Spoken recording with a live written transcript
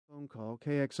phone call,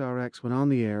 KXRX went on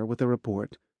the air with a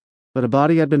report that a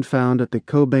body had been found at the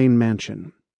Cobain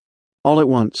mansion. All at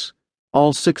once,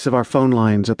 all 6 of our phone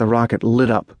lines at the Rocket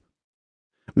lit up.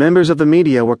 Members of the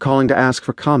media were calling to ask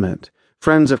for comment.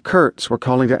 Friends of Kurt's were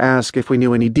calling to ask if we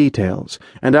knew any details,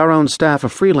 and our own staff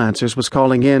of freelancers was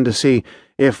calling in to see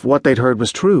if what they'd heard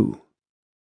was true.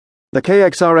 The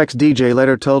KXRX DJ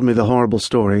later told me the horrible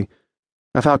story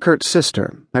of how Kurt's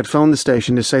sister had phoned the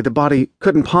station to say the body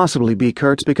couldn't possibly be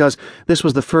Kurt's because this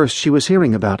was the first she was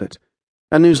hearing about it,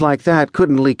 and news like that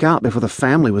couldn't leak out before the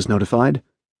family was notified.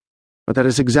 But that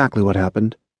is exactly what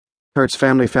happened. Kurt's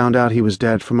family found out he was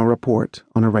dead from a report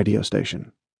on a radio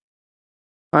station.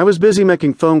 I was busy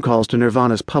making phone calls to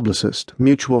Nirvana's publicist,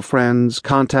 mutual friends,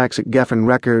 contacts at Geffen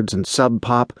Records and Sub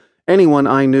Pop, anyone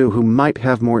I knew who might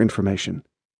have more information.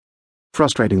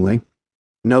 Frustratingly,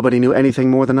 nobody knew anything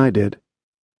more than I did.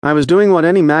 I was doing what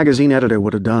any magazine editor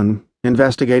would have done,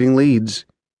 investigating leads.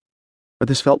 But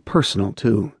this felt personal,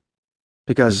 too,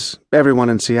 because everyone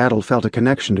in Seattle felt a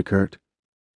connection to Kurt.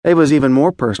 It was even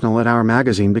more personal at our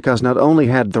magazine because not only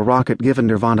had The Rocket given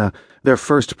Nirvana their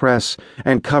first press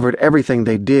and covered everything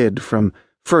they did from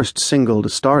first single to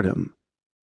stardom,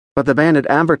 but the band had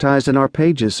advertised in our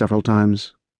pages several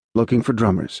times, looking for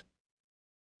drummers.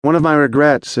 One of my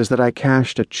regrets is that I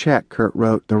cashed a check Kurt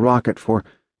wrote The Rocket for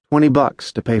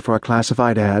 $20 to pay for a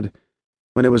classified ad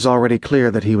when it was already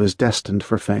clear that he was destined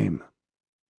for fame.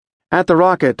 At The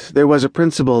Rocket, there was a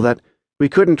principle that we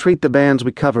couldn't treat the bands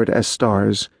we covered as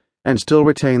stars and still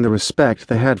retain the respect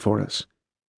they had for us.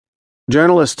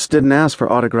 Journalists didn't ask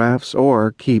for autographs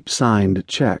or keep signed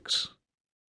checks.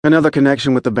 Another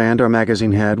connection with the band our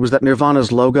magazine had was that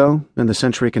Nirvana's logo, in the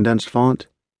century condensed font,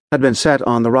 had been set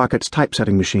on The Rocket's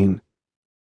typesetting machine.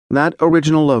 That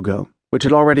original logo, which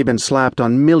had already been slapped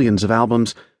on millions of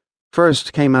albums,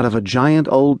 first came out of a giant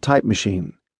old type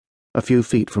machine, a few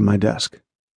feet from my desk.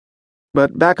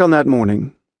 But back on that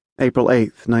morning, April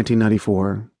 8th,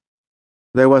 1994,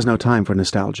 there was no time for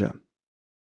nostalgia.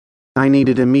 I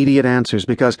needed immediate answers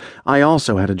because I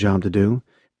also had a job to do,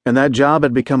 and that job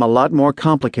had become a lot more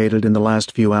complicated in the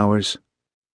last few hours.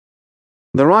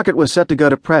 The Rocket was set to go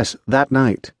to press that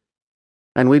night,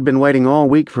 and we'd been waiting all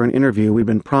week for an interview we'd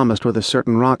been promised with a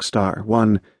certain rock star,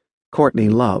 one Courtney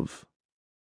Love.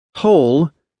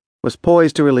 Hole was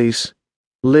poised to release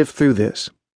Live Through This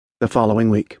the following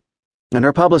week, and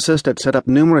her publicist had set up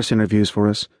numerous interviews for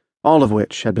us, all of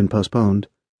which had been postponed.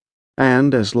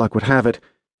 And, as luck would have it,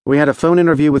 we had a phone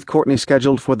interview with Courtney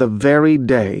scheduled for the very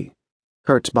day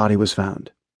Kurt's body was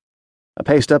found. A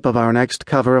paste-up of our next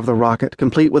cover of The Rocket,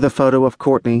 complete with a photo of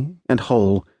Courtney and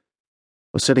Hole,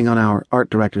 was sitting on our art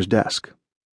director's desk.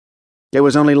 It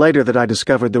was only later that I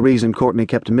discovered the reason Courtney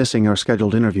kept missing our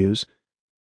scheduled interviews.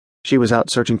 She was out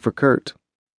searching for Kurt,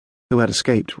 who had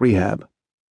escaped rehab.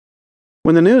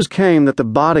 When the news came that the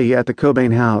body at the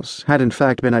Cobain house had in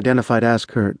fact been identified as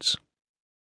Kurt's,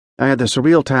 I had the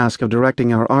surreal task of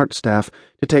directing our art staff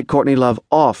to take Courtney Love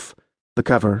off the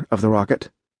cover of The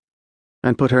Rocket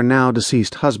and put her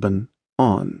now-deceased husband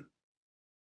on.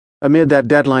 Amid that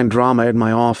deadline drama in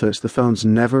my office, the phones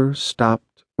never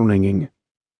stopped ringing.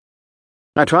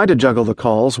 I tried to juggle the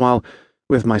calls while,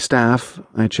 with my staff,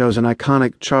 I chose an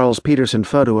iconic Charles Peterson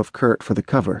photo of Kurt for the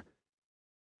cover.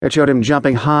 It showed him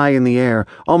jumping high in the air,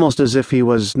 almost as if he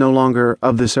was no longer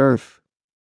of this earth.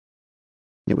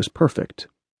 It was perfect.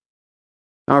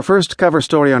 Our first cover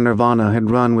story on Nirvana had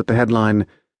run with the headline,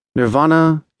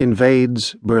 "Nirvana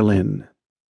Invades Berlin."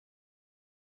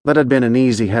 That had been an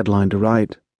easy headline to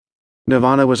write.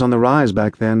 Nirvana was on the rise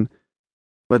back then,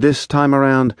 but this time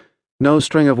around, no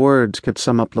string of words could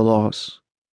sum up the loss.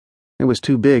 It was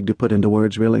too big to put into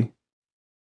words, really.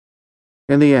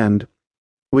 In the end,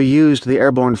 we used the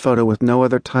airborne photo with no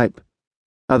other type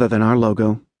other than our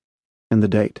logo and the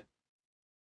date.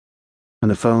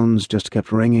 And the phones just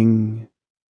kept ringing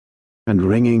and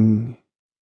ringing.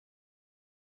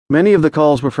 Many of the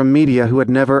calls were from media who had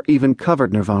never even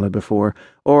covered Nirvana before,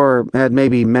 or had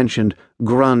maybe mentioned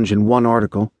grunge in one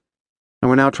article, and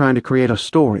were now trying to create a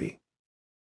story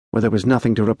where there was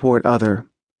nothing to report other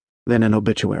than an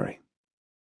obituary.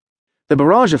 The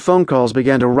barrage of phone calls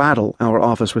began to rattle our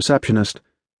office receptionist.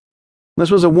 This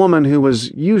was a woman who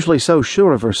was usually so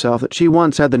sure of herself that she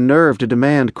once had the nerve to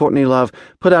demand Courtney Love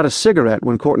put out a cigarette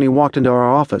when Courtney walked into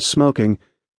our office smoking.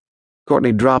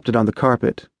 Courtney dropped it on the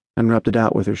carpet and rubbed it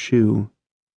out with her shoe.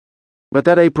 But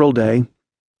that April day,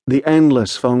 the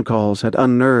endless phone calls had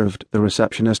unnerved the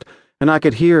receptionist, and I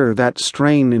could hear that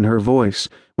strain in her voice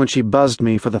when she buzzed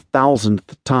me for the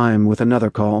 1,000th time with another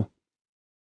call.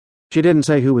 She didn't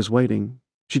say who was waiting.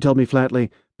 She told me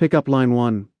flatly, "Pick up line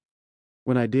 1.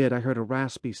 When I did, I heard a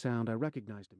raspy sound I recognized.